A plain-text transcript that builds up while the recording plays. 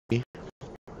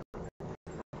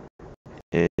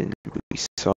we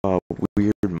saw a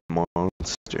weird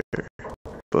monster,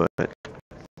 but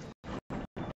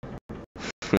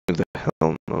who the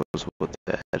hell knows what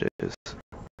that is?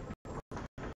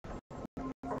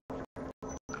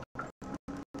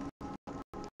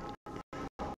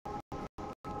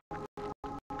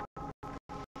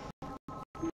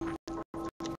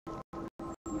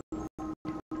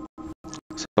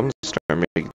 So I'm gonna start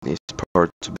making these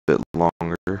parts a bit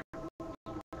longer.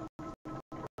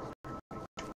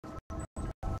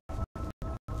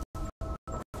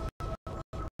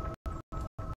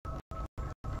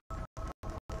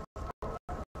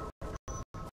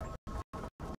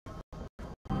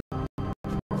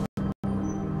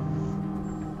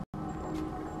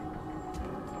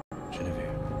 Genevieve.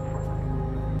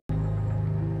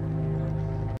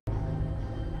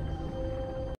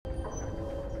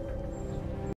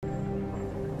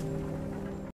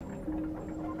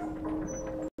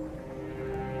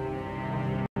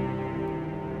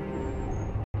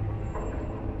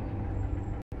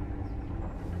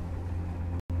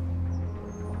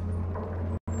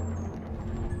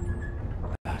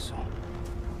 Basso.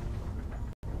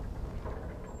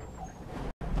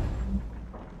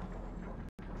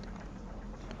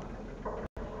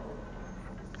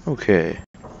 Okay.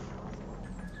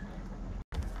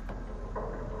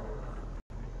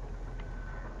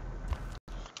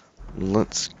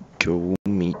 Let's go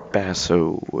meet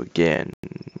Basso again.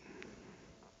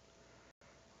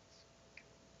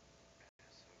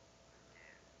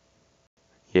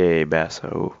 Yay,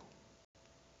 Basso.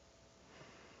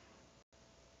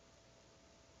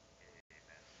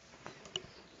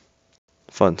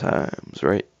 Fun times,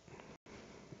 right?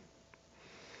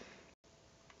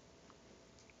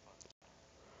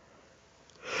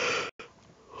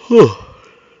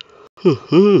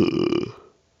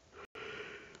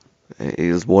 It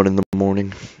is 1 in the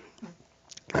morning.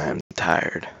 I'm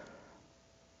tired.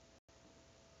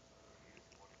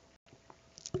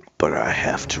 But I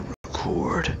have to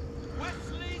record.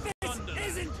 This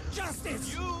isn't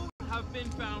justice! You have been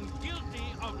found guilty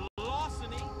of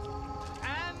larceny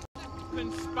and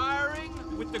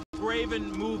conspiring with the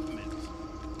Graven movement.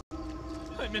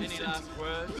 I'm innocent. Any last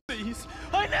words? Please.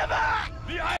 I never!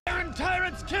 The Iron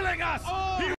Tyrant's killing us!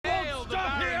 Oh, he won't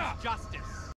stop here! Justice.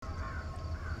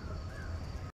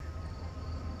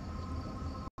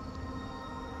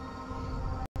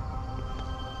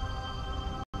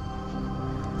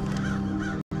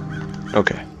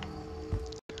 Okay.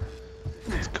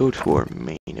 Let's go to our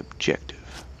main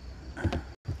objective.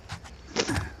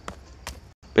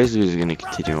 Basically, he's gonna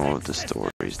continue on with the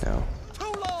stories now.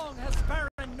 Too long has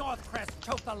Baron Northcrest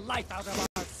choked the life out of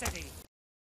our city.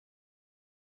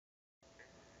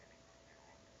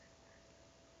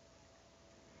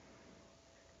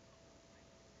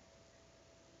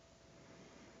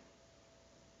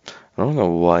 I don't know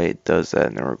why it does that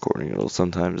in the recording. It'll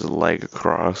sometimes lag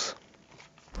across.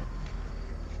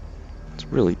 It's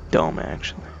really dumb,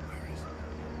 actually.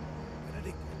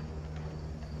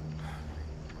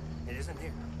 It isn't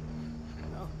here.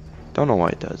 No. Don't know why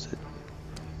it does it.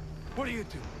 What do you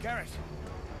do, Garrett?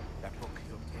 That book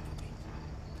you obtained me.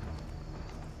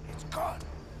 It's gone.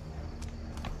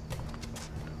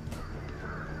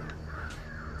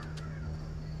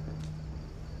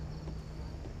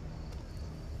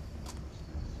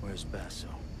 Where's Basso?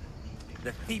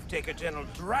 The Thief-Taker General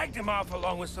dragged him off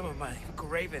along with some of my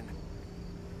Graven.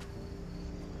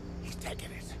 He's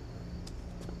taken it.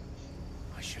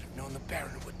 I should have known the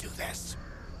Baron would do this.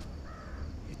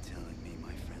 You're telling me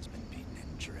my friend's been beaten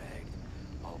and dragged,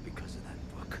 all because of that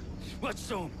book? What's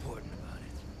so important about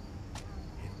it?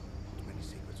 Many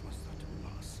secrets once thought to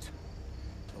be lost.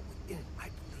 But within it, I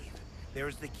believe, there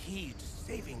is the key to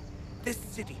saving this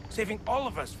city, saving all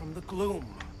of us from the gloom.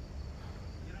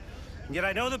 And yet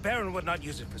I know the Baron would not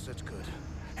use it for such good.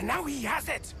 And now he has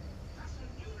it!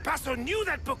 Basso knew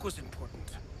that book was important.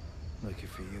 Lucky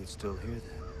for you, it's still here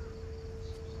then.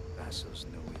 Basso's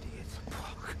no idiot.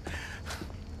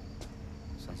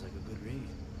 Sounds like a good read.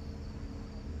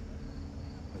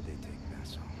 Where'd they take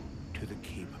Basso? To the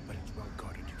keep, but it's well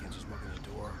guarded against smuggling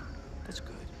a door. That's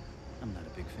good. I'm not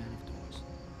a big fan of doors.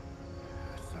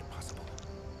 It's not possible.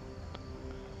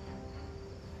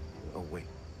 Oh, wait.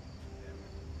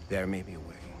 There may be a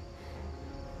way.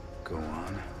 Go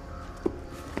on.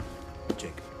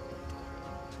 Jacob.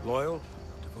 Loyal,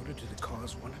 devoted to the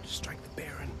cause, wanted to strike the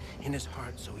Baron in his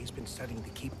heart, so he's been studying the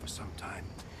keep for some time.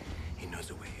 He knows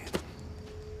a way in.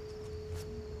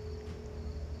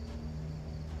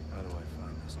 How do I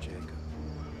find this Jacob?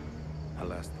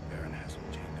 Alas, the Baron has him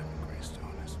chained up in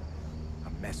Greystone as a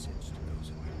message to those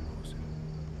who oppose him.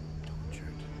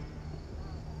 Tortured.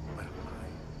 But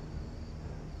alive.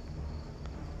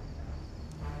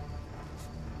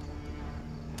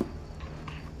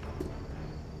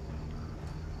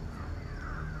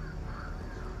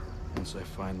 Once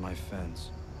I find my fence,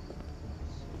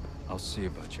 I'll see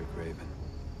about your Graven.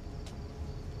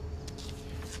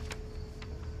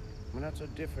 We're not so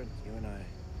different, you and I.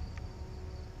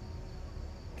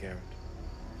 Garrett.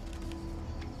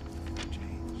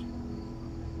 Change.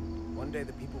 One day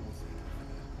the people will thank you for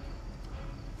that.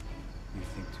 You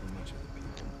think too much of the people.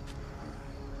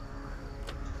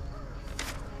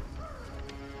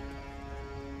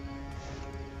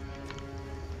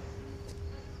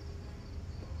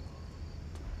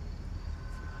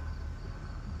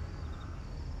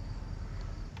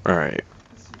 Alright.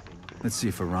 Let's see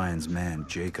if Orion's man,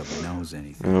 Jacob, knows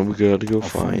anything. We gotta go I'll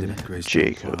find him find at Greystone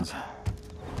Jacob. Plaza.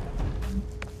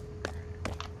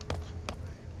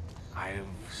 I have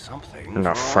something.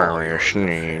 Nefarious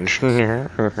needs.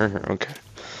 Okay.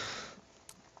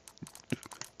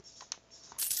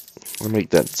 I'll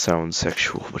make that sound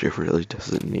sexual, but it really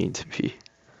doesn't need to be.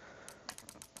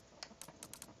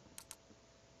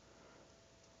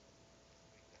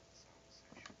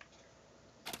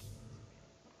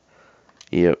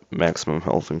 Yep, maximum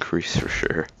health increase for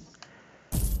sure.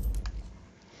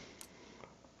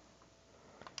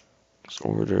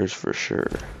 Orders for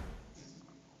sure.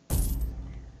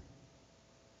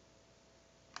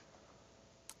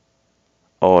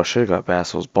 Oh, I should have got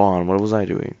Bassel's Bond. What was I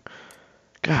doing?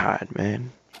 God,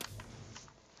 man.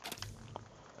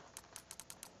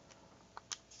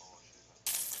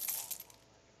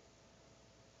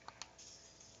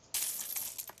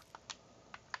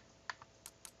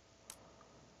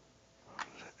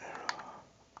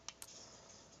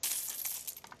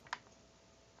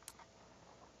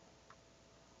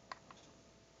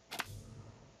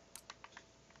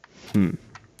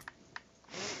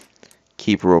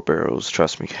 Keep rope arrows,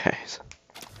 trust me, guys.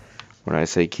 When I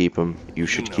say keep them, you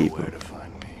should keep them. Where to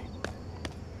find me.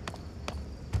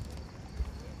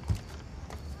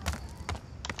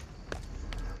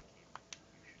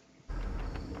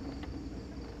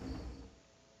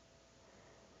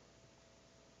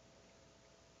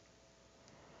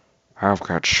 I've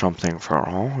got something for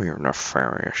all your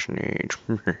nefarious needs.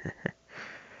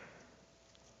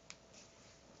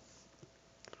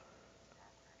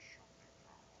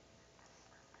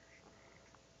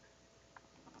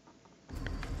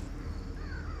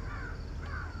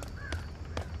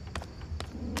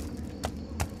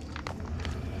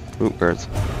 Ooh, birds.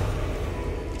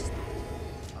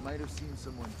 I might have seen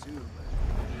someone too, but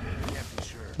I can't be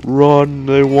sure. Run,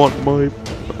 they want my...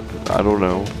 I don't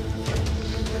know.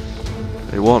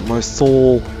 They want my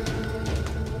soul.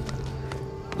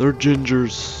 They're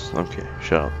gingers. Okay,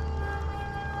 shut up.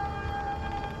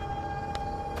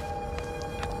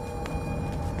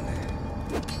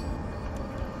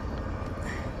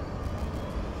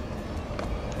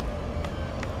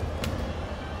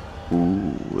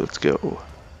 Ooh, let's go.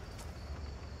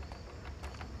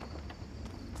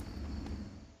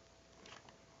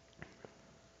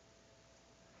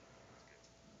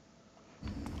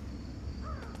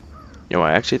 You know,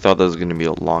 I actually thought that was going to be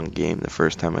a long game the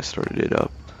first time I started it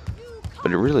up.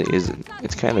 But it really isn't.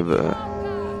 It's kind of a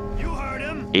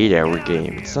 8-hour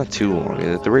game. It's not too long.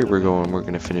 At the rate we're going, we're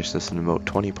going to finish this in about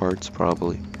 20 parts,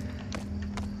 probably.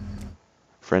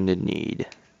 Friend in need.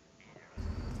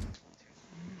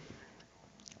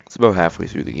 It's about halfway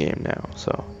through the game now,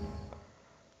 so...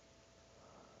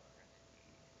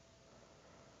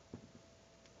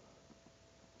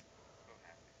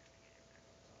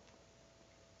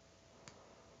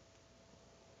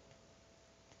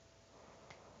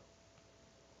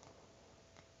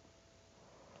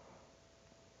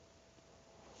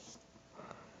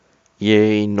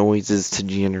 Yay, noises to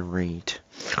generate.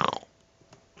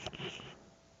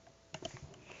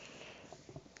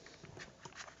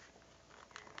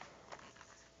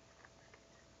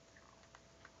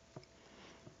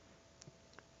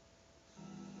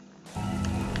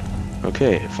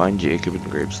 Okay, find Jacob in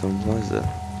Greystone Plaza.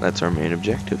 That's our main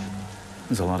objective.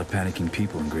 There's a lot of panicking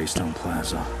people in Greystone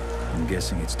Plaza. I'm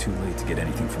guessing it's too late to get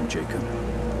anything from Jacob.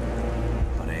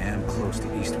 But I am close to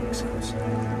Eastwick's house, the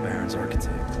Baron's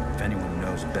architect. If anyone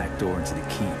knows a back door into the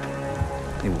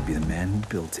keep, it will be the man who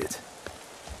built it.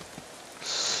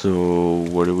 So,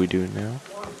 what are we doing now?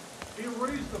 Be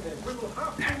reasonable. We will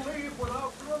have to leave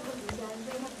without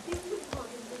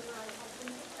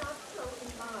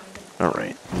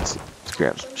Alright, let's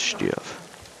grab some stuff.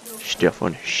 Stuff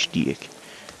on a stick.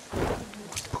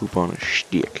 Poop on a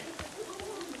stick.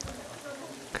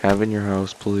 Have in your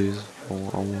house, please. I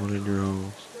want in your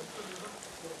house.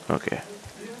 Okay.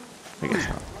 I guess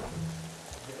not.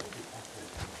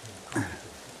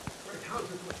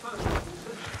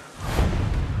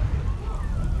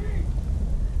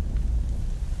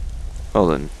 Well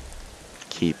then,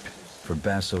 keep. For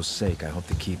Basso's sake, I hope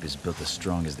the keep is built as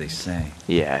strong as they say.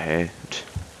 Yeah, hey.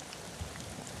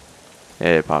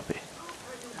 Hey, Poppy.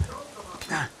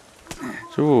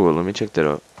 So, let me check that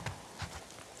out.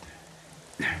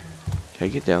 Can I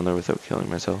get down there without killing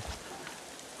myself?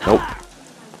 Nope.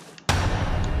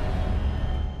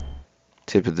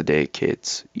 Tip of the day,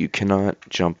 kids. You cannot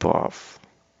jump off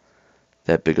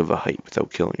that big of a height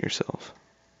without killing yourself.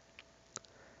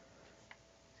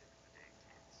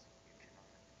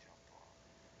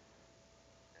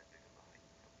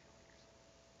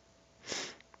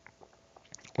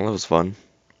 Well, that was fun.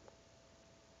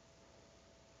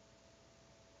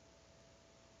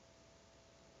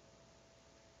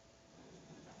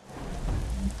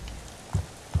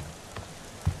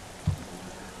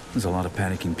 There's a lot of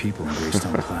panicking people in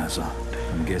Greystone Plaza.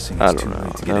 I'm guessing I it's too don't know.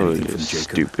 late to get That was anything from just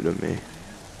Jacob. stupid of me.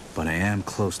 But I am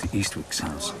close to Eastwick's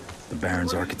house, the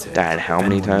Baron's architect. Dad, how If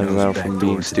many anyone times knows now the back from door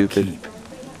being to the stupid? keep,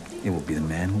 it will be the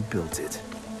man who built it.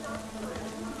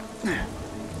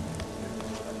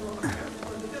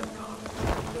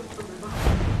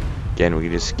 Again, we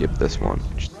can just skip this one.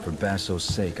 For Basso's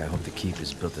sake, I hope the keep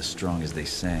is built as strong as they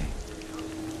say.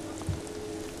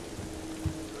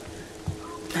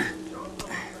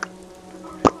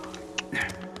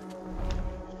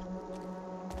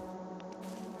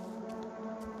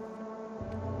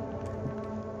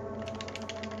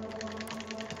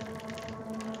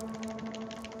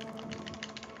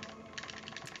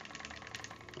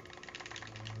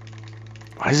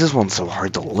 Why is this one so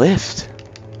hard to lift?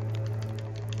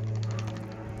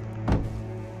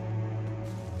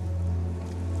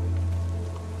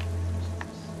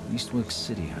 Eastwick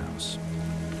City House.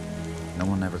 No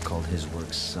one ever called his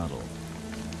work subtle.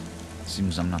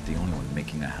 Seems I'm not the only one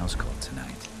making a house call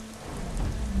tonight.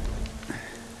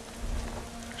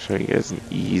 Show you guys an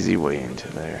easy way into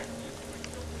there.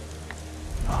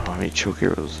 Oh, how many choke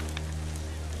arrows?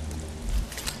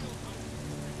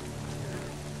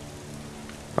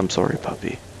 I'm sorry,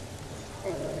 puppy.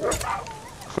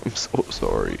 I'm so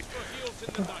sorry.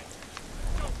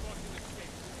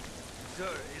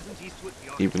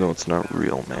 Even though it's not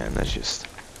real, man, that's just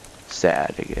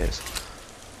sad, I guess.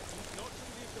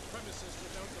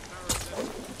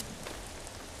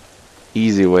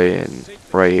 Easy way in,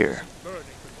 right here.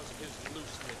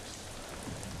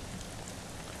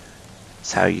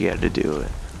 That's how you gotta do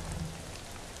it.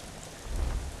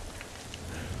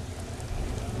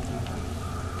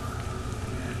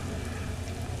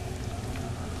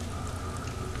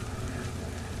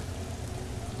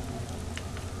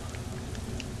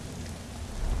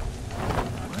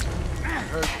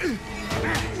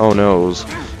 Oh no.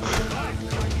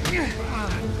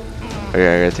 Okay,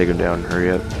 I gotta take him down.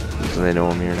 Hurry up. Because they know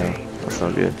I'm here now. That's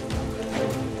not good.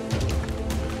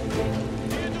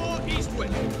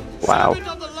 Wow.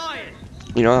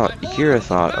 You know, here I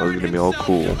thought I was gonna be all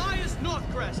cool.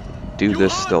 Do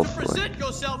this stealthily.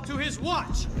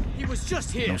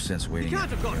 No sense waiting.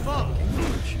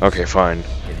 Okay, fine.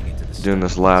 Doing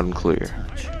this loud and clear.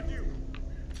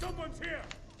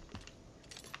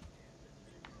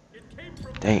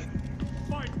 Dang.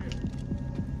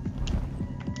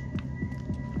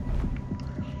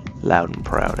 Loud and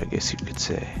proud, I guess you could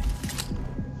say.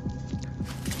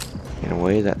 In a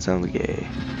way, that sounds gay.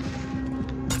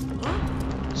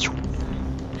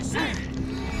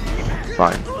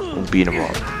 Fine, we'll beat him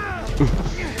up.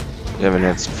 We haven't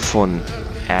had some fun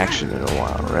action in a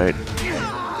while, right?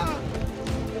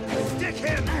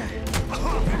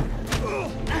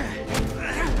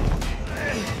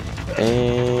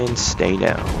 And stay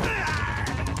down.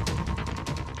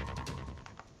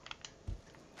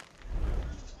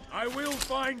 I will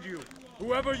find you,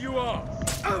 whoever you are.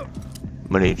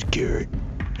 My name's Garrett,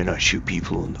 and I shoot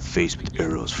people in the face with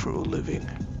arrows for a living.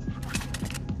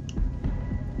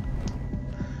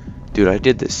 Dude, I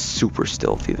did this super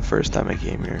stealthy the first time I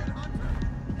came here.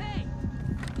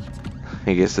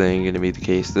 I guess that ain't gonna be the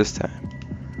case this time.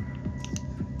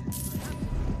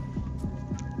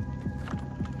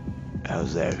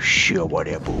 How's that shit? What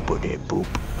that boop, what that boop?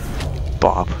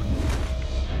 Bop.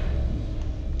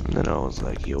 And then I was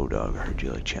like, yo dog, I heard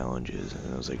you like challenges.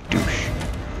 And I was like, douche.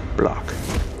 Block.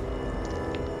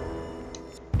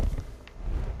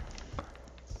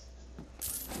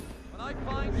 When I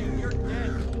find you, you're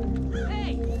dead.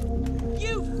 Hey!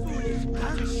 You foolish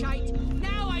piece of shite!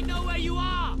 Now I know where you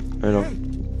are! I know.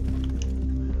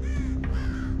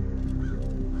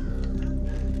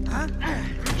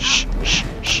 Shh, shh,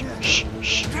 shh, shh,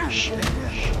 shh, shh.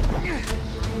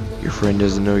 Your friend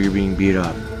doesn't know you're being beat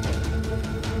up.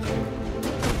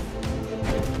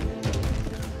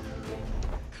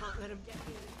 Can't let him get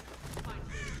me. Find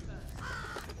me first.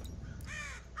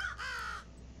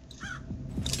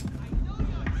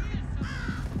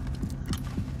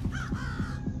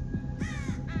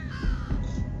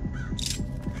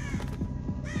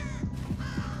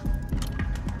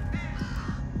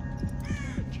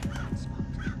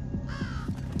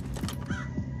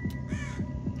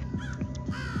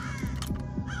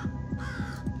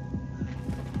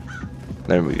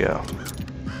 There we go.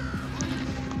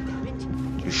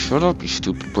 You shut up, you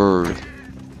stupid bird.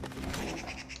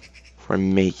 Or I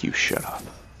make you shut up.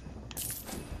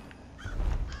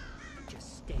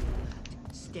 Just stay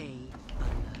alert. Stay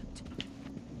alert.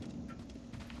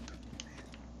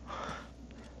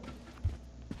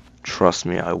 Trust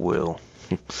me, I will.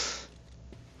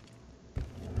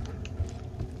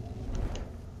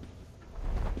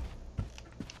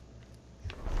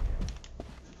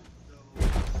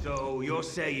 So you're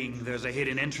saying there's a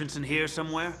hidden entrance in here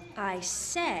somewhere? I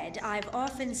said I've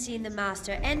often seen the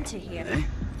Master enter here.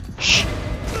 Shh.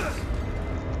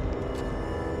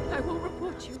 I will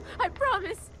report you. I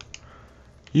promise.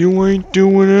 You ain't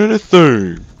doing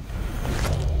anything.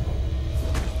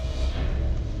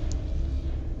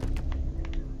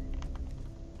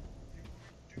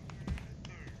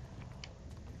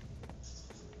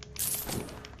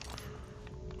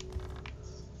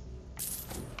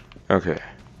 Okay.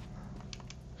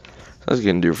 That's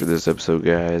gonna do it for this episode,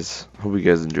 guys. Hope you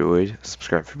guys enjoyed.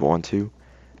 Subscribe if you want to.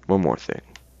 One more thing.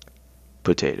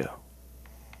 Potato.